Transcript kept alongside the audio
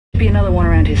be another one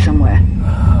around here somewhere.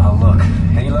 Look.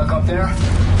 Any luck up there?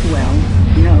 Well,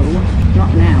 no.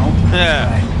 Not now.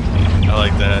 Yeah. I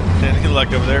like that. Any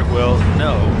luck over there? Well,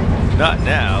 no. Not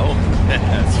now.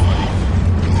 That's funny.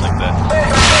 I like that.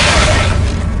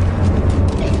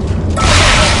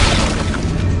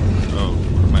 Oh,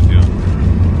 what am I doing?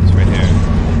 It's right here.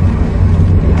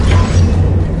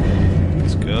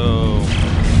 Let's go.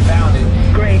 Found it.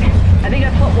 Great. I think I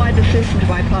plot-wired the system to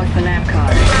bypass the nav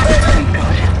card. Thank God.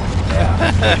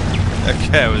 That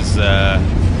guy was,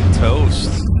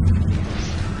 toast.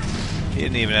 He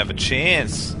didn't even have a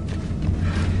chance.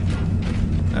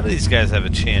 None of these guys have a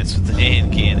chance with the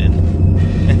hand cannon.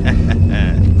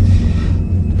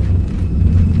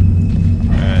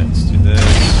 Alright, let's do this.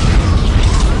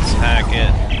 Let's hack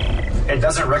it. It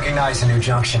doesn't recognize a new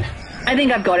junction. I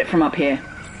think I've got it from up here.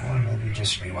 Or maybe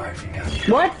just rewired from down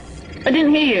here. What? I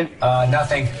didn't hear you.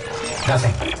 Nothing.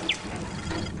 Nothing.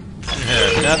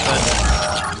 Yeah, nothing.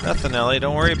 Nothing, Ellie.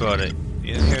 Don't worry about it.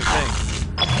 You didn't hear a thing.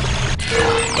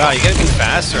 Wow, you gotta be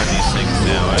faster on these things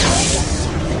now.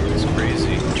 It's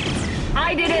crazy.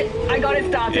 I did it! I got it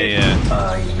started. Yeah.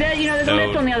 There, there's a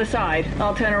lift on the other side.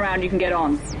 I'll turn around, you can get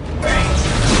on.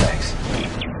 Thanks.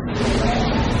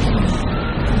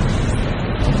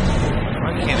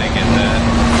 Why can't I get that?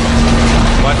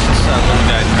 Watch this little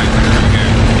guy try to come through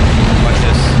here. Watch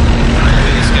this. Look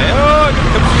at this guy. Oh, I can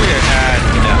come through here.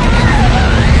 No.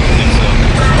 I think so.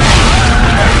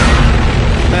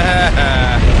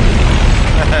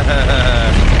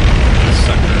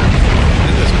 Sucker.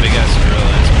 Look at this big ass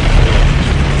gorilla. It's pretty cool.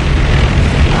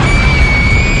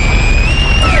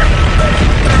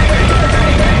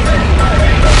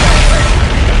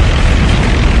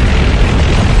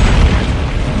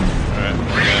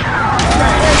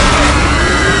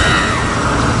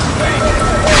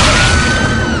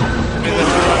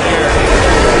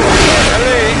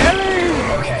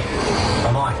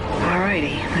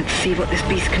 See what this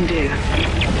beast can do.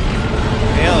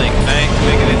 Ellie, can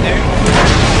I get in there?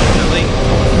 Ellie?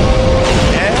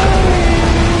 Yeah.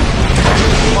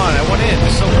 Come on, I want in.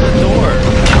 Just open the door.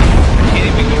 I can't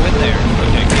even go in there.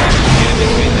 Okay, I can't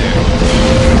even get in there.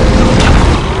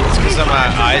 It's because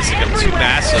Isaac, I'm too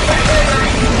massive.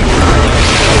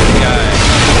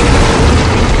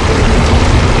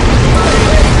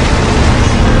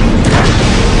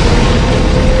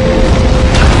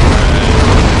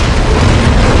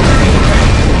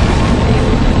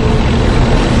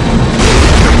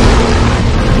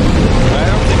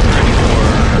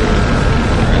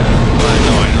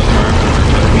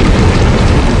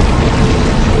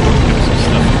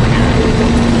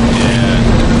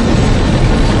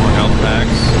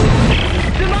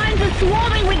 The mines are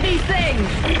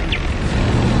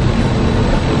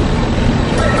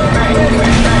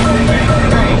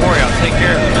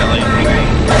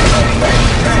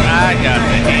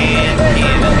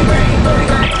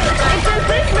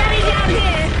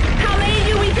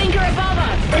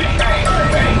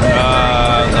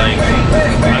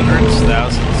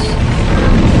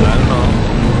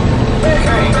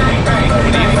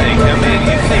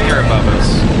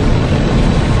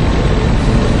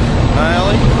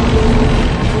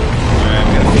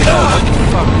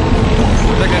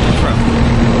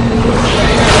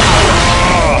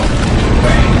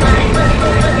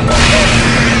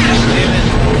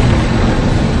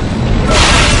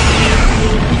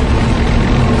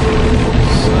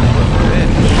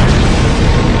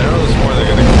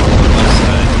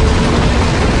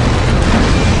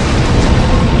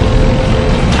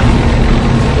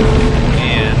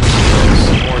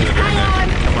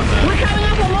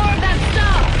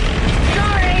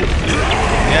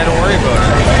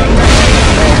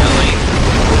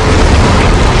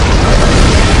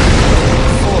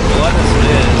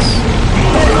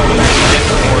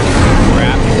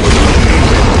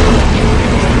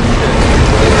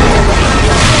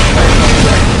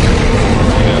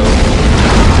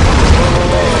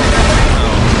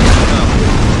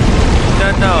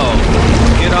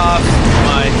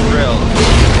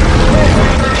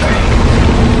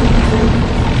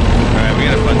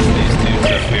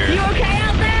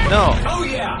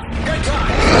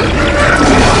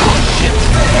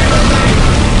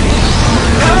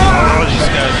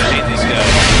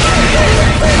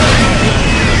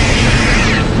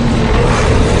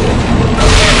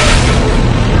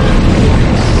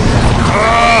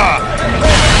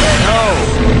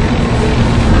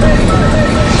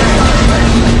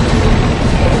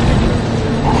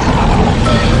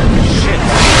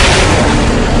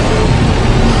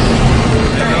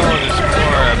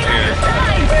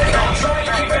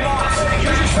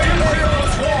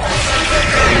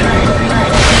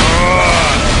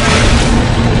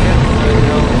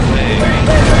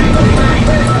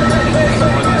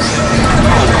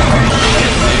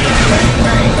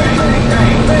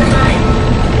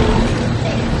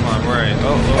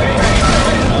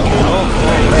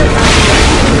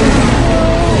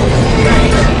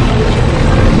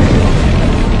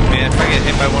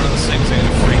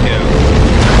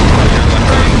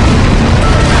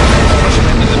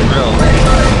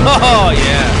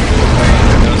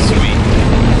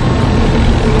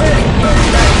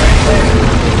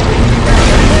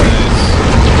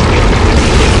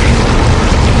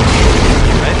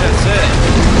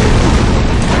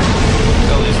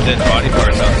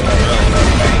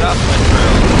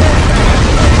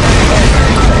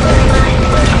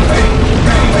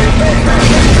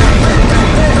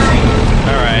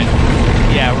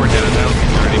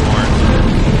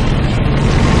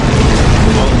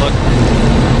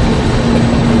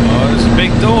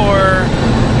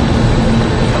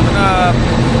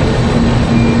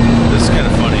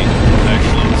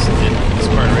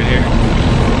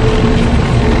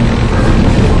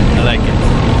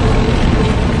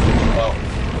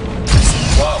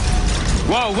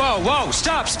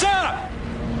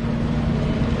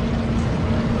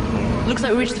Looks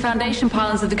like we reached the foundation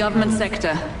pylons of the government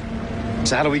sector.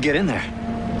 So how do we get in there?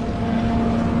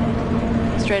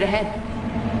 Straight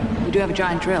ahead. We do have a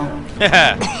giant drill.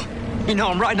 You know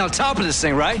I'm riding on top of this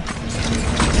thing, right?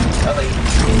 Ellie!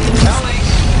 Ellie!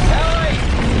 Ellie!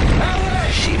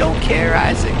 Ellie! She don't care,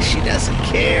 Isaac. She doesn't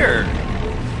care.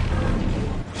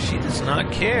 She does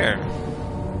not care.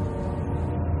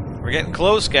 We're getting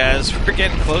close, guys. We're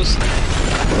getting close.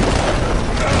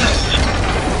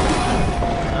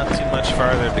 Not too much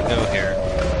farther to go here.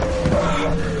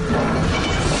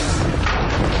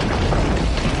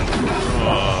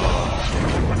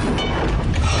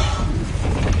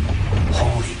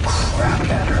 Holy crap,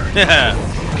 that hurt.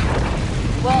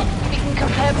 Well, we can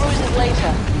compare bruises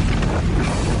later.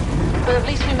 But at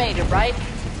least we made it, right?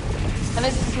 And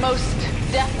this is most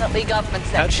definitely government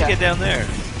sector. How'd she get down there?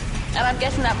 And I'm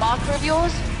guessing that marker of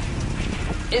yours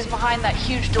is behind that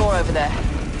huge door over there.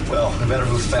 Well, we better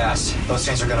move fast. Those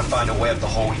things are gonna find a way up the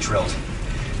hole we drilled.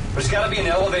 There's gotta be an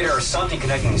elevator or something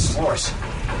connecting these floors.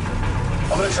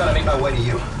 I'm gonna try to make my way to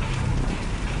you.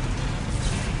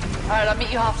 Alright, I'll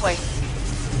meet you halfway.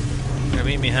 You're gonna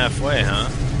meet me halfway, huh?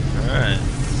 Alright.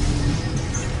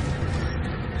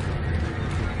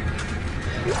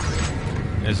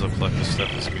 These look like the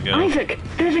stuff as we go. Isaac,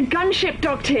 there's a gunship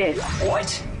docked here.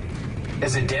 What?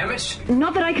 Is it damaged?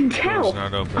 Not that I can tell. Door's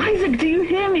not open. Isaac, do you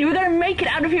hear me? We're gonna make it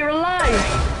out of here alive.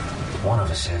 One of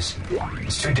us is.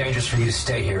 It's too dangerous for you to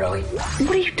stay here, Ellie.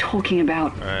 What are you talking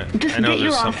about? Alright. Just I know get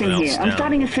your there's ass something in else here. I'm down.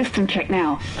 starting a system check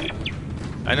now.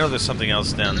 I know there's something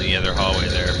else down the other hallway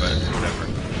there, but whatever.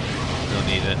 Don't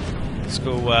need it. Let's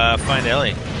go find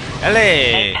Ellie.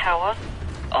 Ellie! Main tower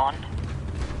on.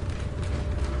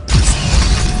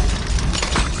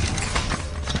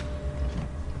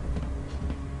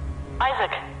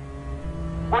 Isaac,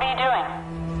 what are you doing?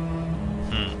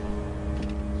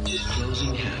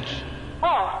 Closing hatch.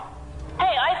 Oh,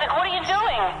 hey Isaac, what are you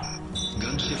doing?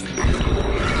 Gunship.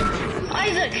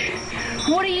 Isaac!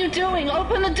 What are you doing?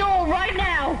 Open the door right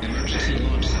now! Emergency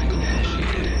launch cycle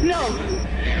initiated. No!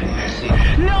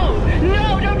 No!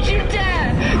 No! Don't you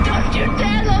dare! Don't you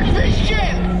dare launch the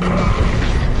ship!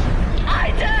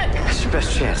 Isaac! It's your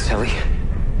best chance, Ellie.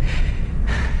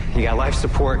 You got life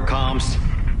support, comms.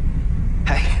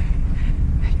 Hey,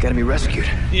 you gotta be rescued.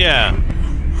 Yeah.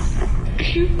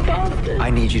 You bastard!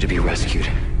 I need you to be rescued.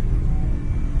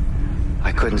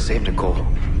 I couldn't save Nicole,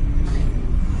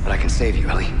 but I can save you,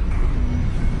 Ellie.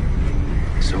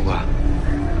 So,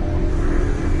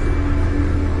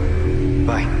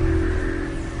 bye.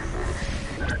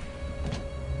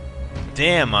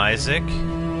 Damn, Isaac.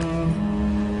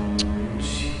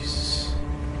 Jeez.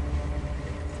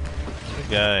 Good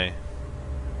guy.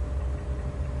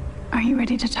 Are you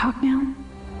ready to talk now?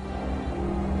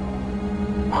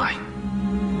 Why?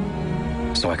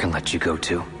 So I can let you go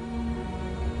too?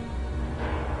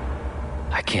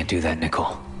 I can't do that,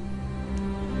 Nicole.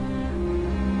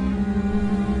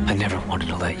 I never wanted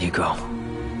to let you go.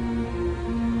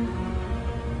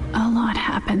 A lot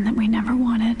happened that we never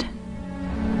wanted.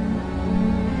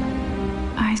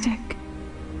 Isaac,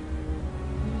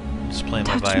 Just playing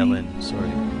my Touch me. violin.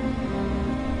 Sorry.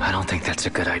 I don't think that's a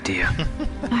good idea.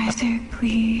 Isaac,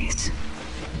 please.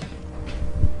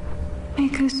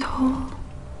 Make us whole.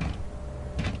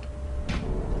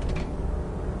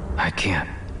 I can't.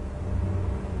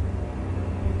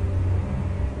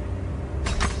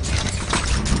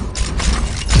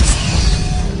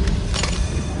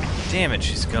 Damn it,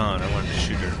 she's gone. I wanted to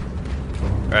shoot her.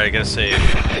 Alright, I gotta save.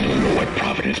 I don't know what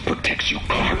Providence protects you,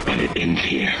 Clark, but it ends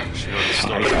here.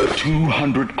 I have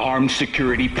 200 armed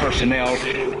security personnel.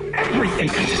 Every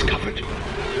entrance is covered.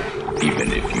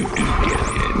 Even if you do get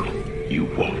in, you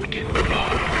won't get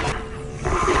far.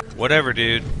 Whatever,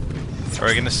 dude. Are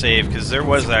we gonna save? Because there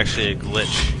was actually a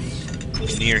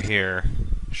glitch near here,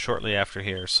 shortly after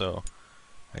here, so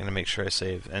I'm gonna make sure I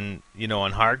save. And, you know,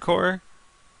 on hardcore,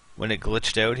 when it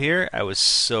glitched out here, I was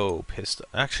so pissed.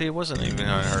 Actually, it wasn't even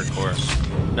on hardcore.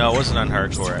 No, it wasn't on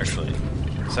hardcore, actually.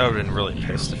 So I would have been really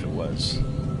pissed if it was.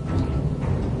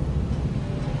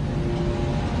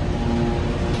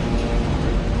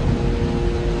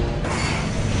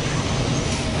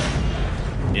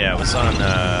 Yeah, it was on,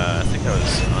 I think that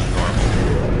was on normal.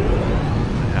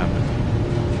 What happened?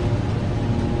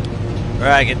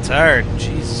 Alright, getting tired.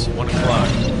 Jesus, 1 o'clock.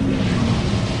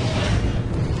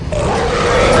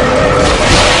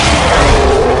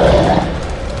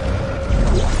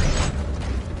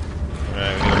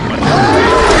 Alright, we got a bunch of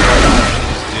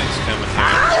dudes coming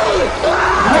here.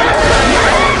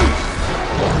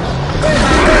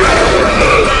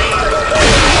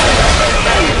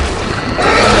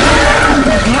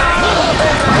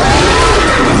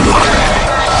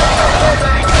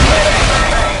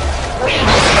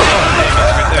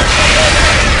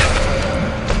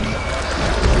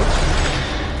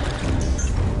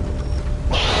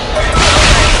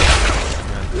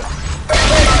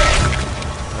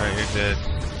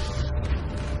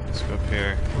 go up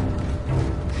here.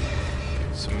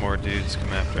 Some more dudes come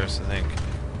after us, I think.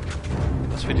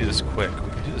 Unless we do this quick. We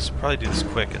can do this, probably do this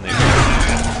quick and they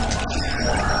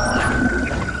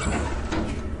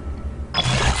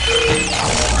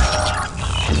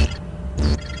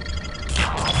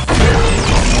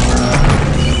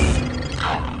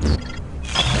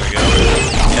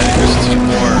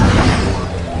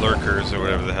or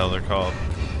whatever the hell they're called.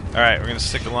 Alright, we're gonna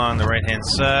stick along the right hand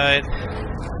side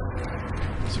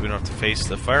so we don't have to face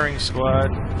the firing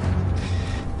squad.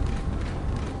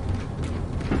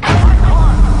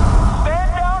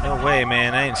 No way,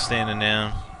 man, I ain't standing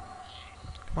down.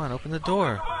 Come on, open the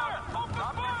door.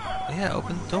 Yeah,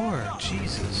 open the door.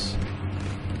 Jesus.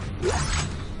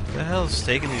 What the hell is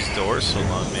taking these doors so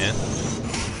long, man?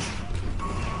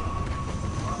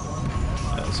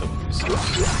 Let's open these doors.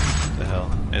 What the hell?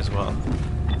 May as well.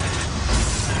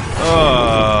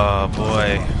 Oh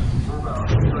boy.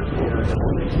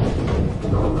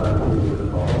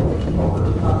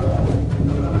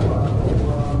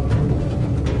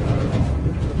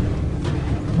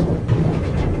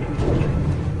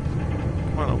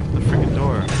 Come on, open the freaking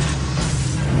door.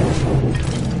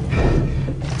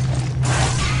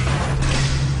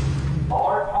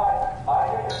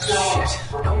 Shit,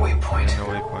 no waypoint. No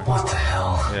waypoint. What the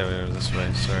hell? Yeah, we were this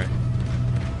way, sorry.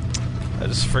 I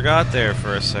just forgot there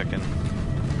for a second.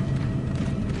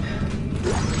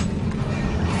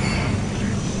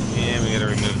 And we gotta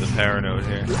remove the power node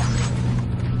here.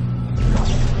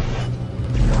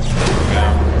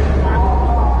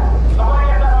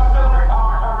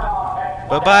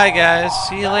 Bye-bye, guys.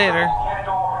 See you later.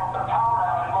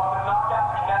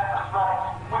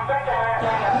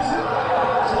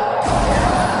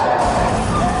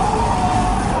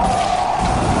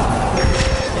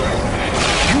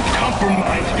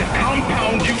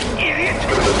 Compound, you idiot!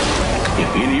 If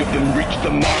any of them reach the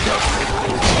marker,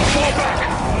 fall back!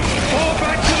 Fall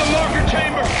back to the marker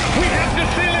chamber! We have to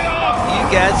seal it off! You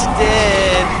guys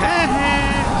did!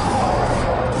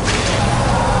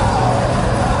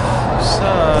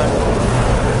 Suck.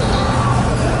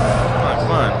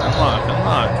 Come on,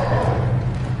 unlock.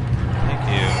 Thank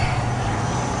you.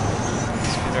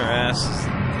 Let's get our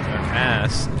ass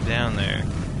down there.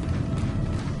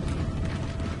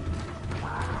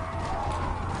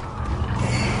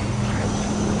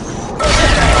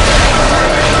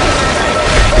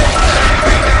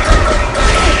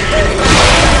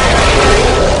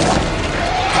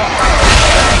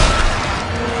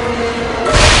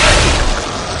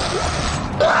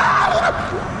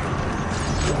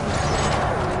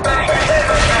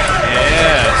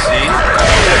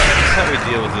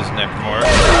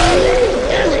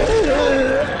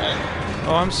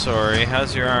 Oh, I'm sorry.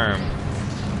 How's your arm?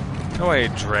 No way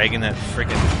you're dragging that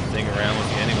freaking thing around with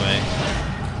you anyway.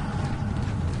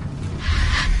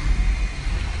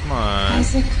 Come on.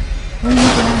 Isaac, where are you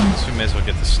going? So we may as well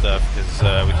get the stuff,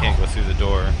 because we can't go through the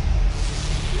door.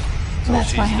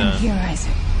 That's why I'm here,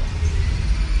 Isaac.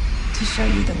 To show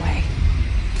you the way.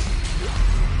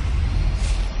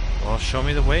 Well, show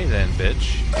me the way then,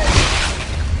 bitch.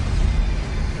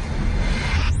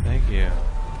 Thank you.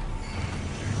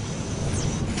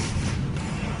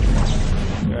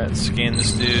 Alright, scan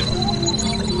this dude.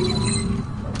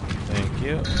 Thank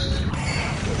you.